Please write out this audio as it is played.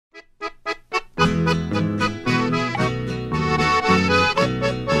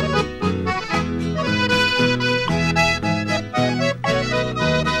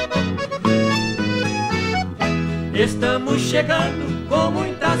chegando com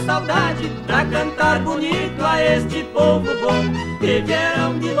muita saudade pra cantar bonito a este povo bom, que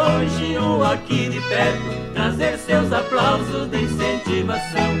vieram de longe ou aqui de perto trazer seus aplausos de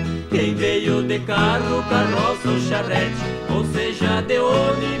incentivação. Quem veio de carro, carroça ou charrete, ou seja de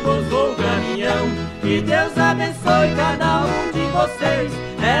ônibus ou caminhão, que Deus abençoe cada um de vocês,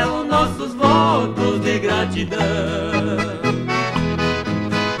 é os nossos votos de gratidão.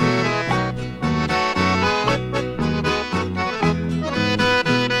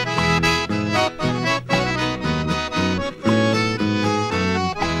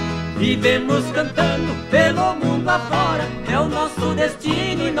 Vivemos cantando pelo mundo afora, é o nosso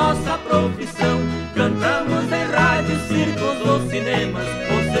destino e nossa profissão. Cantamos em rádios, circos ou cinemas,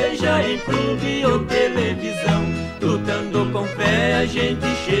 ou seja em clube ou televisão. Lutando com fé a gente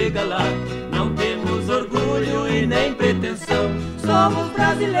chega lá, não temos orgulho e nem pretensão. Somos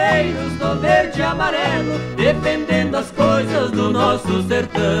brasileiros do verde e amarelo, defendendo as coisas do nosso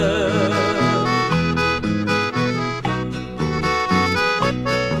sertão.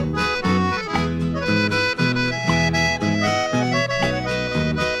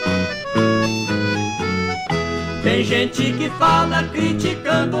 Tem gente que fala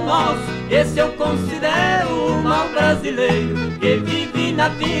criticando nós, esse eu considero o mal brasileiro, que vive na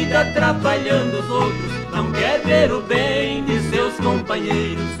vida atrapalhando os outros, não quer ver o bem de seus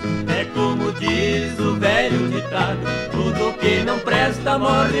companheiros. É como diz o velho ditado, tudo que não presta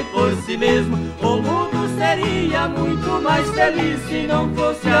morre por si mesmo. O mundo seria muito mais feliz se não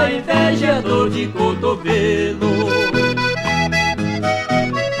fosse a inveja, dor de cotovelo.